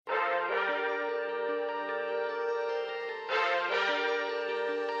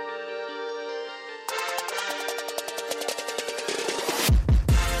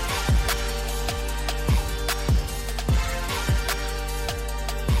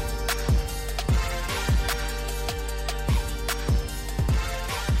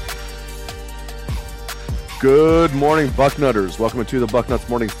Good morning, Bucknutters. Welcome to the Bucknuts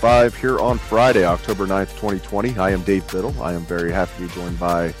Morning 5 here on Friday, October 9th, 2020. I am Dave Biddle. I am very happy to be joined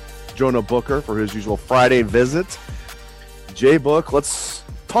by Jonah Booker for his usual Friday visit. J-Book, let's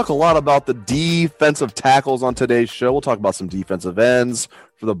talk a lot about the defensive tackles on today's show. We'll talk about some defensive ends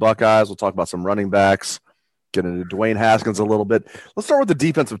for the Buckeyes. We'll talk about some running backs, get into Dwayne Haskins a little bit. Let's start with the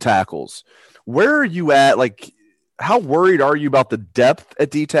defensive tackles. Where are you at? How worried are you about the depth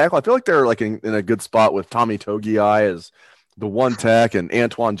at D-tackle? I feel like they're in a good spot with Tommy Togiai as the one tech and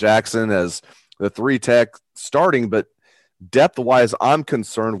Antoine Jackson as the three tech starting. But depth-wise, I'm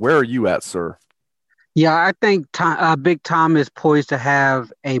concerned. Where are you at, sir? Yeah, I think Big Tom is poised to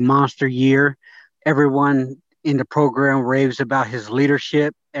have a monster year. Everyone in the program raves about his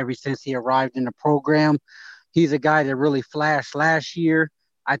leadership ever since he arrived in the program. He's a guy that really flashed last year.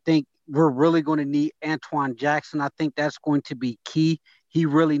 I think we're really going to need Antoine Jackson. I think that's going to be key. He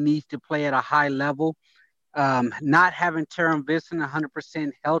really needs to play at a high level. Not having Taron Vincent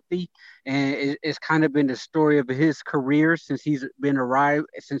 100% healthy, and it's kind of been the story of his career since he's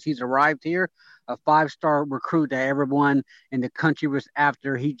arrived here. A 5-star recruit that everyone in the country was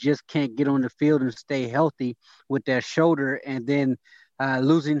after. He just can't get on the field and stay healthy with that shoulder. And then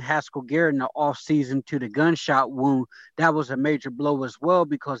losing Haskell Garrett in the offseason to the gunshot wound, that was a major blow as well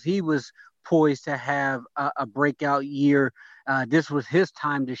because he was poised to have a breakout year. This was his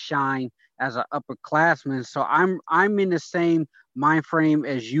time to shine as an upperclassman. So I'm in the same mind frame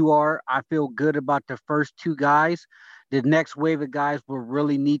as you are. I feel good about the first two guys. The next wave of guys will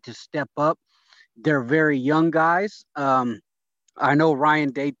really need to step up. They're very young guys. I know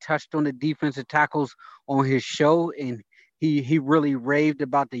Ryan Day touched on the defensive tackles on his show, and he really raved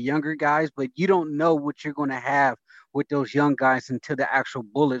about the younger guys, but you don't know what you're going to have with those young guys until the actual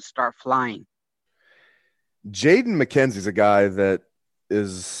bullets start flying. Jaden McKenzie's a guy that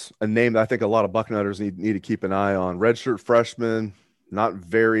is a name that I think a lot of Bucknutters need to keep an eye on. Redshirt freshman, not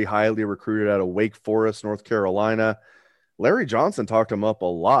very highly recruited out of Wake Forest, North Carolina. Larry Johnson talked him up a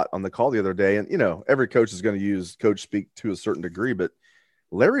lot on the call the other day. And, every coach is going to use coach speak to a certain degree, but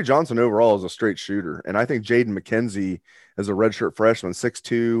Larry Johnson overall is a straight shooter. And I think Jaden McKenzie as a redshirt freshman,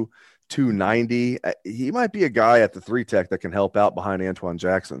 6'2", 290, he might be a guy at the 3-tech that can help out behind Antoine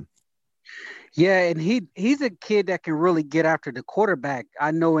Jackson. Yeah, and he's a kid that can really get after the quarterback.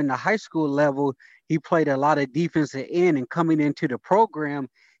 I know in the high school level, he played a lot of defensive end, and coming into the program,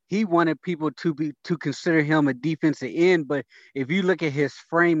 he wanted people to consider him a defensive end. But if you look at his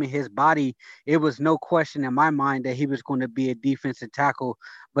frame and his body, it was no question in my mind that he was going to be a defensive tackle.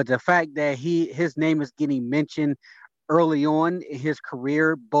 But the fact that his name is getting mentioned early on in his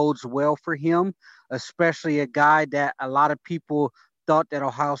career bodes well for him, especially a guy that a lot of people thought that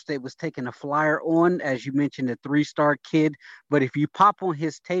Ohio State was taking a flyer on, as you mentioned, a 3-star kid. But if you pop on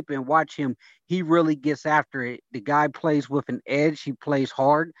his tape and watch him, he really gets after it. The guy plays with an edge. He plays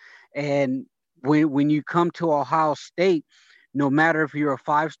hard. And when you come to Ohio State, no matter if you're a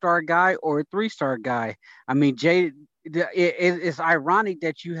 5-star guy or a 3-star guy, I mean, it's ironic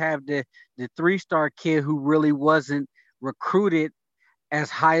that you have the 3-star kid who really wasn't recruited as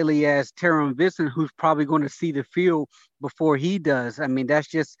highly as Taron Vincent, who's probably going to see the field before he does. I mean, that's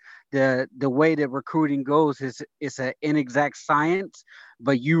just the way that recruiting goes. It's an inexact science,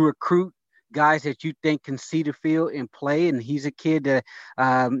 but you recruit guys that you think can see the field and play, and he's a kid that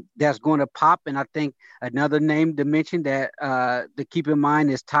that's going to pop. And I think another name to mention that to keep in mind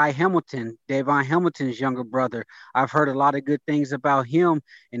is Ty Hamilton, Davon Hamilton's younger brother. I've heard a lot of good things about him,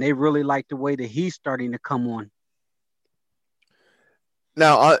 and they really like the way that he's starting to come on.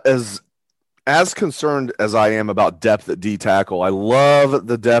 Now, as concerned as I am about depth at D-tackle, I love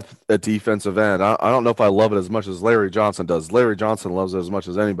the depth at defensive end. I don't know if I love it as much as Larry Johnson does. Larry Johnson loves it as much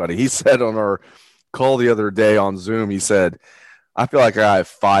as anybody. He said on our call the other day on Zoom, he said, I feel like I have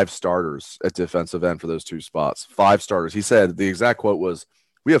 5 starters at defensive end for those 2 spots. 5 starters. He said the exact quote was,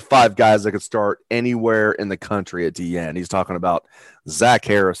 we have 5 guys that could start anywhere in the country at DN. He's talking about Zach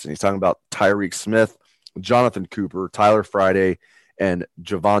Harrison. He's talking about Tyreek Smith, Jonathan Cooper, Tyler Friday, and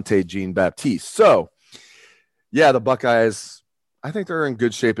Javonte Jean-Baptiste. So, yeah, the Buckeyes, I think they're in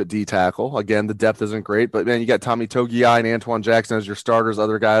good shape at D-tackle. Again, the depth isn't great, but, man, you got Tommy Togiai and Antoine Jackson as your starters,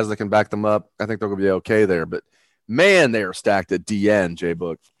 other guys that can back them up. I think they're going to be okay there. But, man, they are stacked at DN,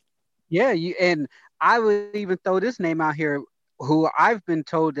 J-Book. Yeah, and I would even throw this name out here, who I've been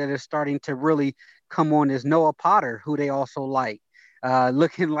told that is starting to really come on, is Noah Potter, who they also like.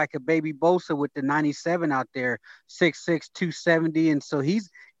 Looking like a baby Bosa with the 97 out there, 6'6", 270. And so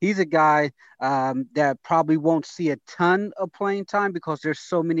he's He's a guy that probably won't see a ton of playing time because there's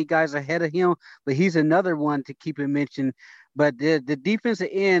so many guys ahead of him. But he's another one to keep in mention. But the defensive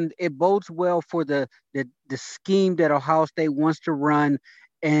end, it bodes well for the scheme that Ohio State wants to run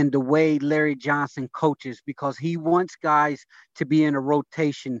and the way Larry Johnson coaches because he wants guys to be in a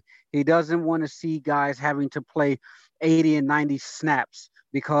rotation. He doesn't want to see guys having to play 80 and 90 snaps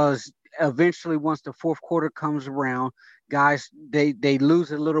because eventually once the fourth quarter comes around, guys they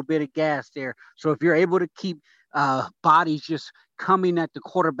lose a little bit of gas there. So if you're able to keep bodies just coming at the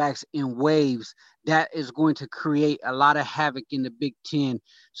quarterbacks in waves, that is going to create a lot of havoc in the Big Ten.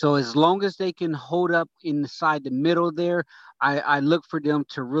 So as long as they can hold up inside the middle there, I look for them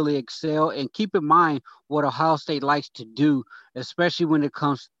to really excel. And keep in mind what Ohio State likes to do, especially when it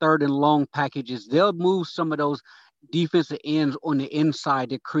comes to third and long packages. They'll move some of those defensive ends on the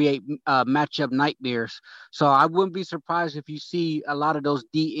inside to create matchup nightmares. So I wouldn't be surprised if you see a lot of those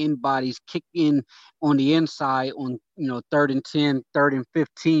D end bodies kick in on the inside on third and 10, third and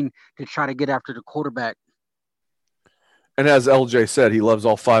 15 to try to get after the quarterback. And as LJ said, he loves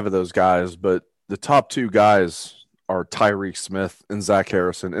all five of those guys, but the top two guys are Tyreek Smith and Zach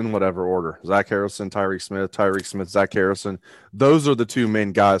Harrison in whatever order. Zach Harrison, Tyreek Smith, Zach Harrison. Those are the two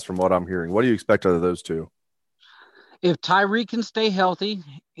main guys from what I'm hearing. What do you expect out of those two? If Tyreek can stay healthy,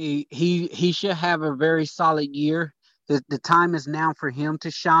 he should have a very solid year. The time is now for him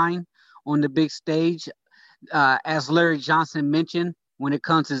to shine on the big stage. As Larry Johnson mentioned, when it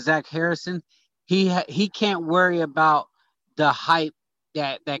comes to Zach Harrison, he can't worry about the hype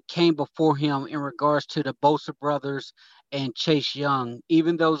that came before him in regards to the Bosa brothers and Chase Young.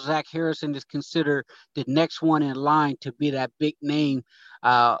 Even though Zach Harrison is considered the next one in line to be that big name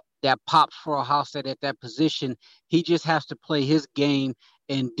that pops for Ohio State at that position, he just has to play his game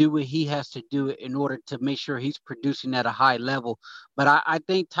and do what he has to do in order to make sure he's producing at a high level. But I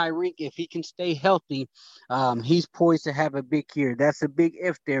think Tyreek, if he can stay healthy, he's poised to have a big year. That's a big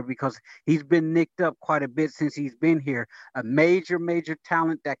if there because he's been nicked up quite a bit since he's been here. A major, major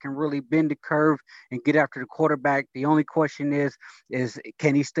talent that can really bend the curve and get after the quarterback. The only question is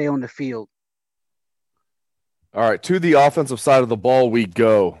can he stay on the field? All right, to the offensive side of the ball we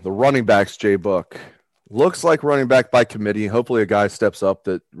go. The running backs, Jay Book. Looks like running back by committee. Hopefully a guy steps up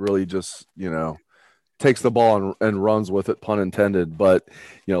that really just, takes the ball and runs with it, pun intended. But,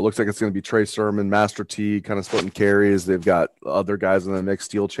 it looks like it's going to be Trey Sermon, Master T, kind of splitting carries. They've got other guys in the mix,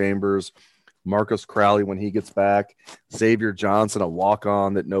 Steel Chambers, Marcus Crowley when he gets back, Xavier Johnson, a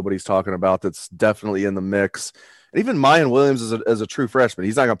walk-on that nobody's talking about that's definitely in the mix. And even Mayan Williams is a true freshman.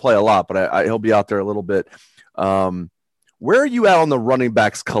 He's not going to play a lot, but he'll be out there a little bit. Where are you at on the running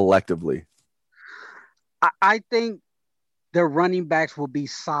backs collectively? I think the running backs will be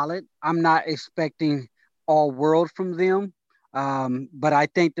solid. I'm not expecting all world from them, but I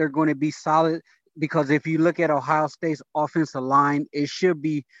think they're going to be solid because if you look at Ohio State's offensive line, it should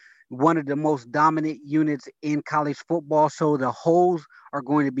be one of the most dominant units in college football. So the holes are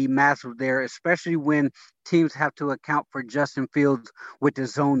going to be massive there, especially when teams have to account for Justin Fields with the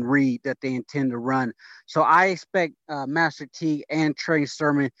zone read that they intend to run. So I expect Master T and Trey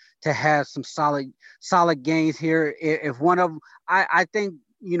Sermon to have some solid gains here. If one of them, I think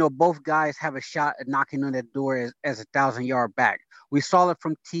both guys have a shot at knocking on that door as a 1,000-yard back. We saw it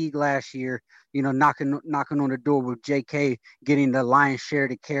from Teague last year, knocking on the door with JK getting the lion's share of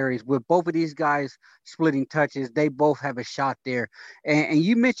the carries. With both of these guys splitting touches, they both have a shot there. And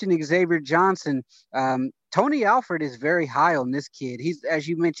you mentioned Xavier Johnson. Tony Alford is very high on this kid. He's, as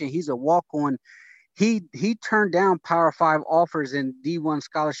you mentioned, he's a walk-on. He turned down Power 5 offers and D1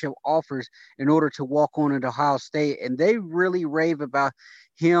 scholarship offers in order to walk on at Ohio State, and they really rave about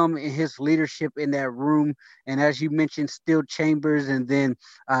him and his leadership in that room. And as you mentioned, Steel Chambers, and then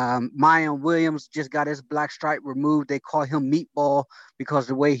Mayan Williams just got his black stripe removed. They call him Meatball because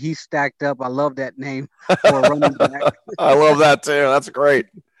the way he's stacked up. I love that name for a running back. I love that too. That's great.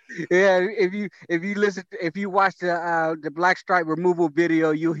 Yeah, if you watch the black stripe removal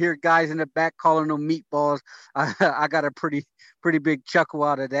video, you'll hear guys in the back calling them meatballs. I got a pretty big chuckle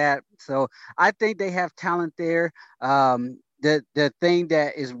out of that. So I think they have talent there. The thing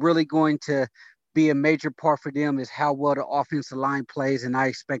that is really going to be a major part for them is how well the offensive line plays, and I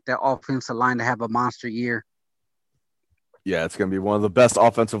expect that offensive line to have a monster year. Yeah, it's going to be one of the best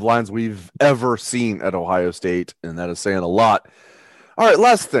offensive lines we've ever seen at Ohio State, and that is saying a lot. All right,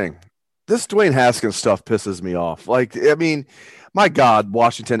 last thing. This Dwayne Haskins stuff pisses me off. Like, I mean, my God,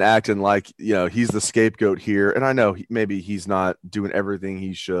 Washington acting like, he's the scapegoat here. And I know maybe he's not doing everything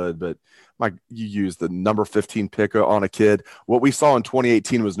he should, but you use the number 15 pick on a kid. What we saw in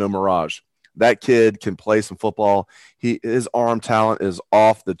 2018 was no mirage. That kid can play some football. His arm talent is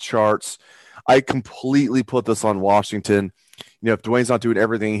off the charts. I completely put this on Washington. If Dwayne's not doing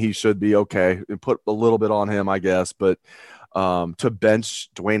everything he should be, okay, and put a little bit on him, I guess. But to bench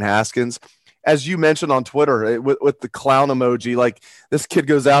Dwayne Haskins, as you mentioned on Twitter, with the clown emoji, like this kid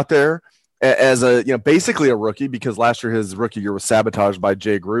goes out there as basically a rookie, because last year his rookie year was sabotaged by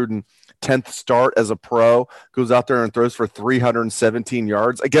Jay Gruden. 10th start as a pro, goes out there and throws for 317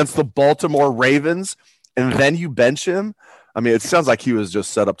 yards against the Baltimore Ravens, and then you bench him. I mean, it sounds like he was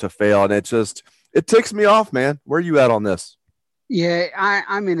just set up to fail, and it ticks me off, man. Where are you at on this? Yeah,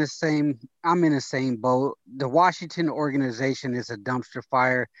 I'm in the same boat. The Washington organization is a dumpster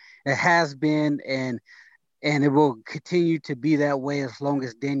fire. It has been, and it will continue to be that way as long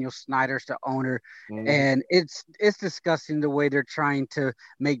as Daniel Snyder's the owner. Mm-hmm. And it's disgusting the way they're trying to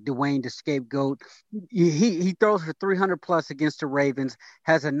make Dwayne the scapegoat. He throws for 300 plus against the Ravens,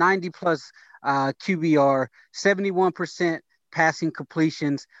 has a 90 plus QBR, 71% passing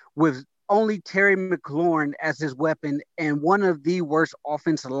completions, with only Terry McLaurin as his weapon, and one of the worst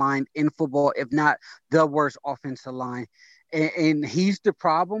offensive line in football, if not the worst offensive line. And he's the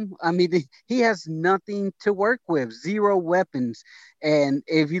problem. I mean, he has nothing to work with, zero weapons. And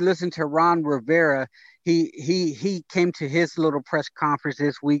if you listen to Ron Rivera, he came to his little press conference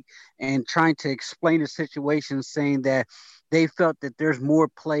this week and trying to explain the situation, saying that they felt that there's more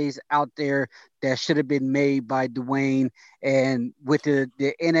plays out there that should have been made by Dwayne. And with the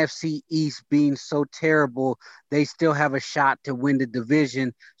NFC East being so terrible, they still have a shot to win the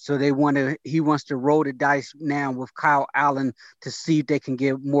division. So he wants to roll the dice now with Kyle Allen to see if they can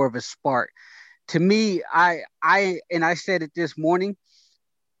get more of a spark. To me, I said it this morning,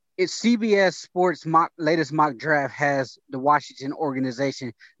 it's CBS Sports latest mock draft has the Washington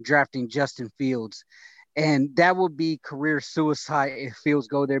organization drafting Justin Fields. And that would be career suicide if Fields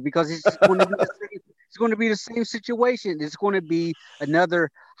go there, because it's going to be the same situation. It's going to be another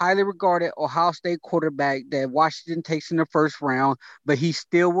highly regarded Ohio State quarterback that Washington takes in the first round, but he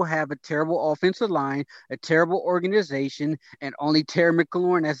still will have a terrible offensive line, a terrible organization, and only Terry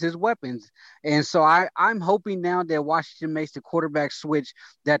McLaurin as his weapons. And so I'm hoping now that Washington makes the quarterback switch,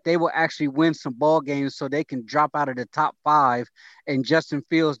 that they will actually win some ball games so they can drop out of the top 5, and Justin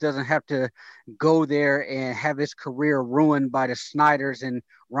Fields doesn't have to go there and have his career ruined by the Snyders and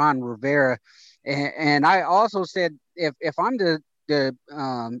Ron Rivera. And I also said, if I'm the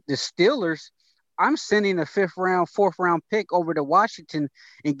Steelers, I'm sending a 5th round, 4th round pick over to Washington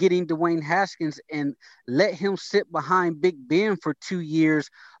and getting Dwayne Haskins and let him sit behind Big Ben for 2 years,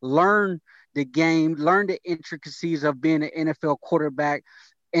 learn the game, learn the intricacies of being an NFL quarterback,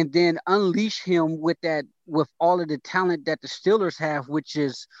 and then unleash him with all of the talent that the Steelers have, which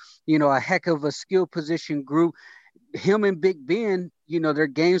is, a heck of a skill position group. Him and Big Ben, their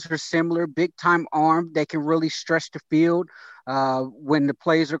games are similar, big time arm. They can really stretch the field when the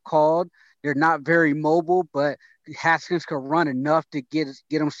plays are called. They're not very mobile, but Haskins can run enough to get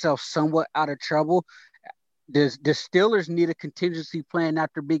himself somewhat out of trouble. The Steelers need a contingency plan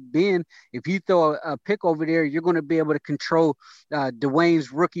after Big Ben. If you throw a pick over there, you're going to be able to control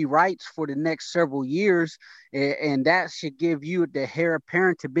Dwayne's rookie rights for the next several years, and that should give you the heir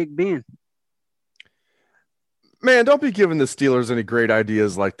apparent to Big Ben. Man, don't be giving the Steelers any great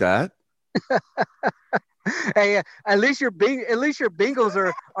ideas like that. Hey, at least your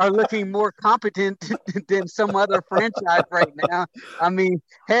Bengals are looking more competent than some other franchise right now. I mean,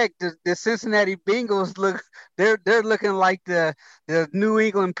 heck, the Cincinnati Bengals they're looking like the New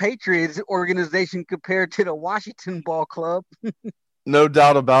England Patriots organization compared to the Washington Ball Club. No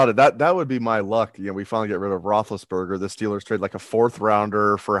doubt about it. That would be my luck. We finally get rid of Roethlisberger. The Steelers trade like a 4th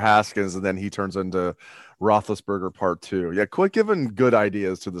rounder for Haskins, and then he turns into Roethlisberger part 2. Yeah, quit giving good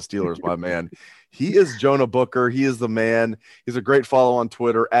ideas to the Steelers, my man. He is Jonah Booker. He is the man. He's a great follow on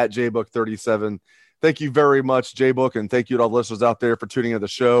Twitter at JBook37. Thank you very much, JBook, and thank you to all the listeners out there for tuning in the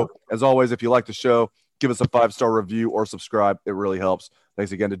show. As always, if you like the show, give us a 5-star review or subscribe. It really helps.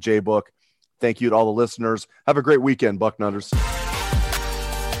 Thanks again to JBook. Thank you to all the listeners. Have a great weekend, Bucknutters.